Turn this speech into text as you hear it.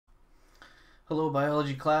Hello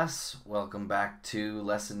biology class, welcome back to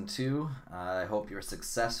lesson 2. I hope you're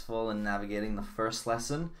successful in navigating the first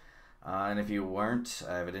lesson, and if you weren't,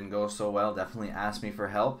 if it didn't go so well, definitely ask me for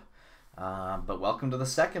help. But welcome to the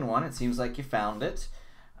second one. It seems like you found it.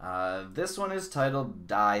 This one is titled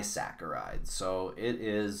Disaccharides, so it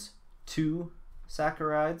is two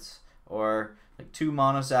saccharides, or like two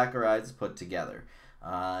monosaccharides put together.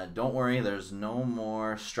 Don't worry, there's no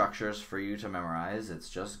more structures for you to memorize. It's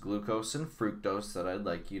just glucose and fructose that I'd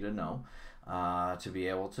like you to know to be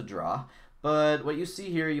able to draw. But what you see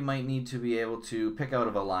here, you might need to be able to pick out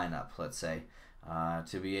of a lineup, let's say,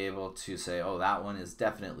 to be able to say, oh, that one is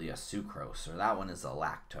definitely a sucrose, or that one is a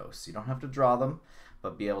lactose. You don't have to draw them,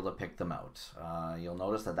 but be able to pick them out. You'll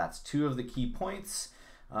notice that that's two of the key points.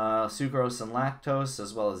 Sucrose and lactose,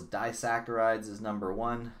 as well as disaccharides, is number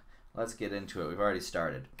 1. Let's get into it. We've already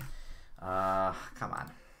started. Come on.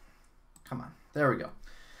 There we go.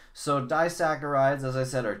 So disaccharides, as I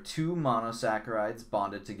said, are two monosaccharides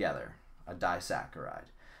bonded together, a disaccharide.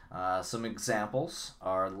 Some examples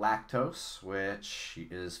are lactose, which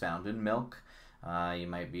is found in milk. You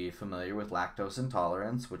might be familiar with lactose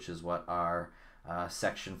intolerance, which is what our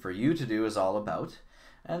section for you to do is all about.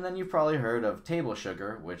 And then you've probably heard of table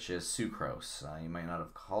sugar, which is sucrose. You might not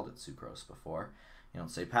have called it sucrose before. You don't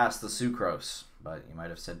say pass the sucrose, but you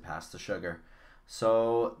might have said pass the sugar.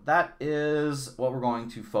 So that is what we're going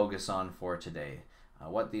to focus on for today,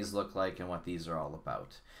 what these look like and what these are all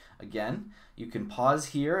about. Again, you can pause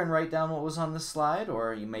here and write down what was on the slide,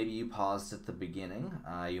 or maybe you paused at the beginning.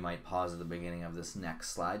 You might pause at the beginning of this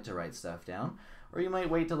next slide to write stuff down, or you might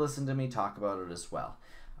wait to listen to me talk about it as well.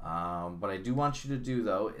 What I do want you to do,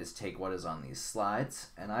 though, is take what is on these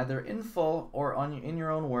slides and either in full or in your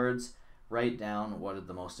own words, write down what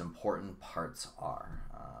the most important parts are.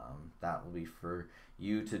 That will be for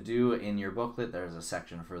you to do in your booklet. There's a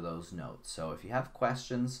section for those notes. So if you have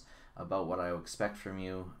questions about what I expect from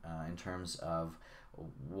you in terms of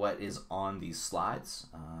what is on these slides,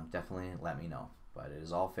 definitely let me know. But it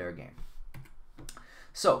is all fair game.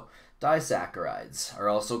 So disaccharides are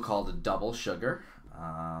also called a double sugar.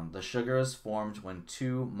 The sugar is formed when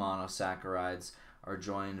two monosaccharides are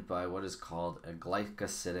joined by what is called a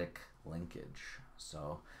glycosidic linkage.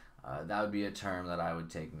 So that would be a term that I would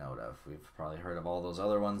take note of. We've probably heard of all those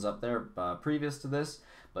other ones up there previous to this,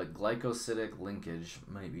 but glycosidic linkage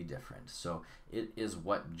might be different. So it is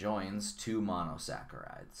what joins two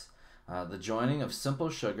monosaccharides. The joining of simple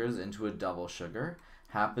sugars into a double sugar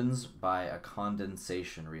happens by a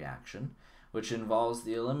condensation reaction, which involves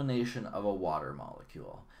the elimination of a water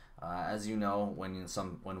molecule. As you know,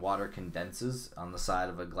 when water condenses on the side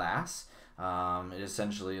of a glass, it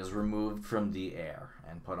essentially is removed from the air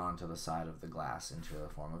and put onto the side of the glass into the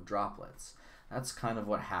form of droplets. That's kind of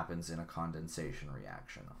what happens in a condensation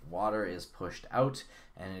reaction. Water is pushed out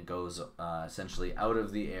and it goes essentially out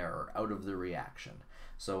of the air or out of the reaction.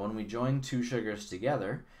 So when we join two sugars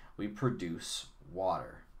together, we produce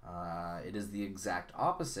water. It is the exact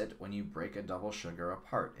opposite when you break a double sugar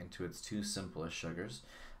apart into its two simplest sugars.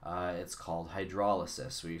 It's called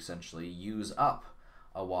hydrolysis. We essentially use up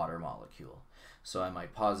a water molecule. So I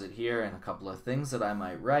might pause it here, and a couple of things that I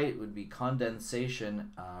might write would be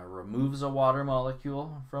condensation removes a water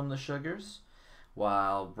molecule from the sugars,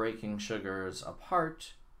 while breaking sugars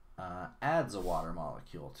apart adds a water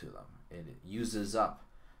molecule to them. It uses up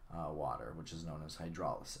water, which is known as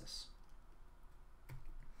hydrolysis.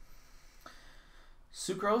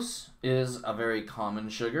 Sucrose is a very common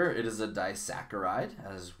sugar. It is a disaccharide,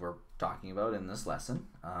 as we're talking about in this lesson.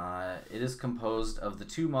 It is composed of the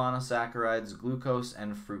two monosaccharides, glucose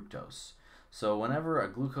and fructose. So whenever a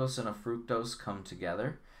glucose and a fructose come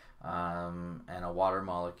together and a water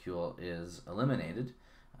molecule is eliminated,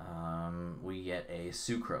 we get a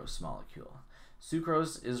sucrose molecule.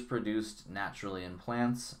 Sucrose is produced naturally in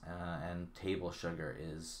plants, and table sugar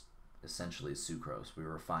is essentially sucrose. We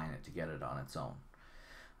refine it to get it on its own.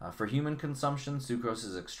 For human consumption, sucrose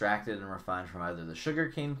is extracted and refined from either the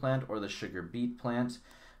sugarcane plant or the sugar beet plant.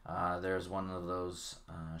 There's one of those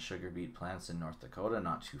sugar beet plants in North Dakota,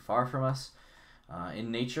 not too far from us. In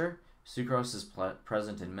nature, sucrose is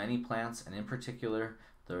present in many plants, and in particular,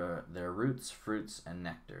 their roots, fruits, and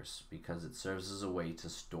nectars, because it serves as a way to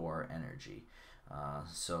store energy.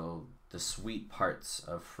 So the sweet parts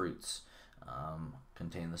of fruits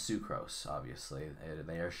contain the sucrose, obviously.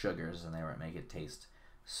 They are sugars, and they make it taste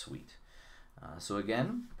sweet. So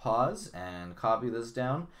again, pause and copy this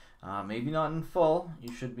down. Maybe not in full.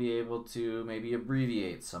 You should be able to maybe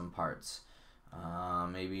abbreviate some parts.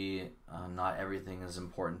 Maybe not everything is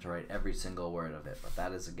important to write every single word of it, but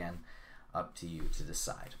that is again up to you to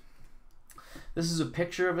decide. This is a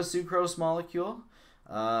picture of a sucrose molecule.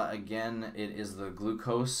 Again, it is the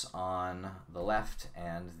glucose on the left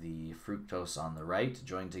and the fructose on the right,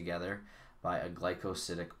 joined together by a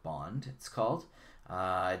glycosidic bond, it's called.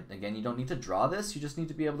 Again, you don't need to draw this, you just need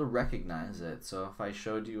to be able to recognize it. So if I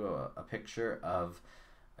showed you a picture of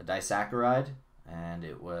a disaccharide, and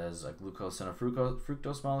it was a glucose and a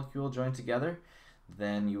fructose molecule joined together,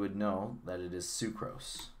 then you would know that it is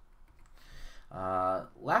sucrose.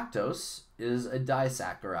 Lactose is a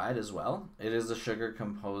disaccharide as well. It is a sugar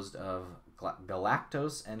composed of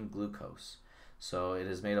galactose and glucose. So it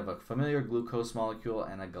is made of a familiar glucose molecule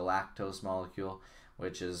and a galactose molecule,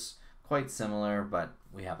 which is quite similar, but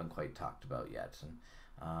we haven't quite talked about yet.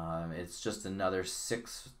 And, it's just another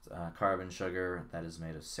 6 carbon sugar that is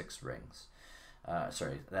made of 6 rings.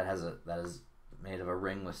 That is made of a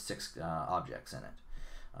ring with 6 objects in it.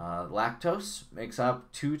 Lactose makes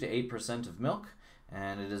up 2 to 8% of milk,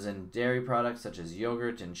 and it is in dairy products such as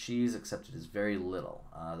yogurt and cheese, except it is very little.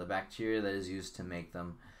 The bacteria that is used to make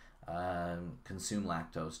them consume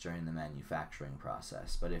lactose during the manufacturing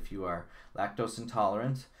process. But if you are lactose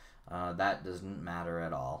intolerant, that doesn't matter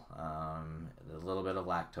at all. A little bit of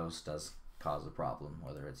lactose does cause a problem,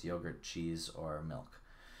 whether it's yogurt, cheese, or milk.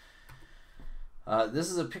 This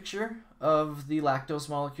is a picture of the lactose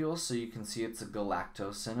molecule, so you can see it's a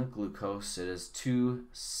galactose and a glucose. It is 2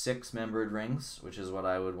 6-membered rings, which is what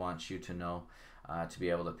I would want you to know to be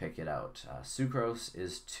able to pick it out. Sucrose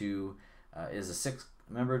is a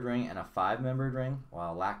 6-membered ring and a 5-membered ring,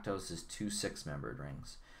 while lactose is 2 6-membered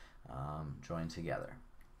rings joined together.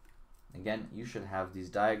 Again, you should have these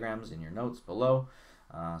diagrams in your notes below,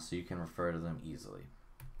 so you can refer to them easily.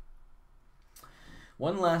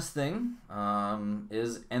 One last thing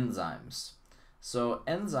is enzymes. So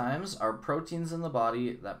enzymes are proteins in the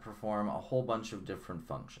body that perform a whole bunch of different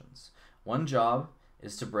functions. One job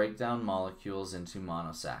is to break down molecules into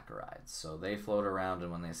monosaccharides. So they float around,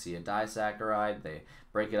 and when they see a disaccharide, they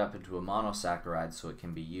break it up into a monosaccharide so it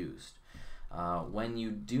can be used. When you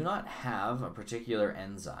do not have a particular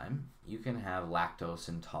enzyme, you can have lactose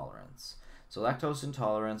intolerance. So lactose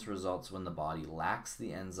intolerance results when the body lacks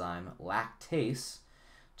the enzyme lactase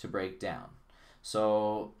to break down.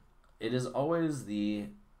 So it is always the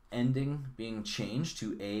ending being changed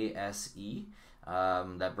to ASE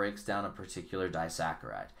that breaks down a particular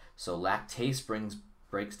disaccharide. So lactase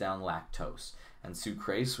breaks down lactose, and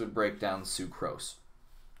sucrase would break down sucrose.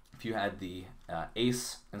 If you had the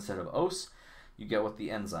ACE instead of OS, you get what the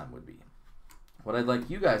enzyme would be. What I'd like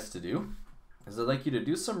you guys to do is I'd like you to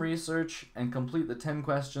do some research and complete the 10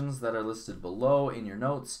 questions that are listed below in your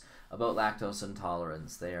notes about lactose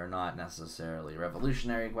intolerance. They are not necessarily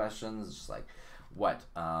revolutionary questions. It's just like what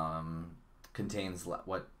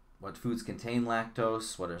foods contain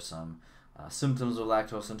lactose, what are some symptoms of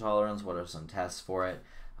lactose intolerance, what are some tests for it.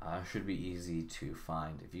 Should be easy to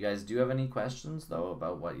find. If you guys do have any questions though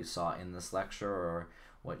about what you saw in this lecture or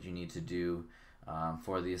what you need to do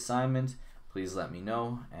for the assignment, please let me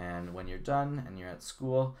know. And when you're done and you're at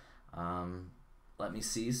school, let me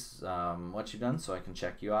see what you've done so I can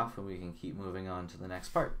check you off and we can keep moving on to the next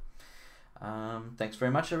part. Thanks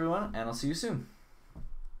very much, everyone, and I'll see you soon.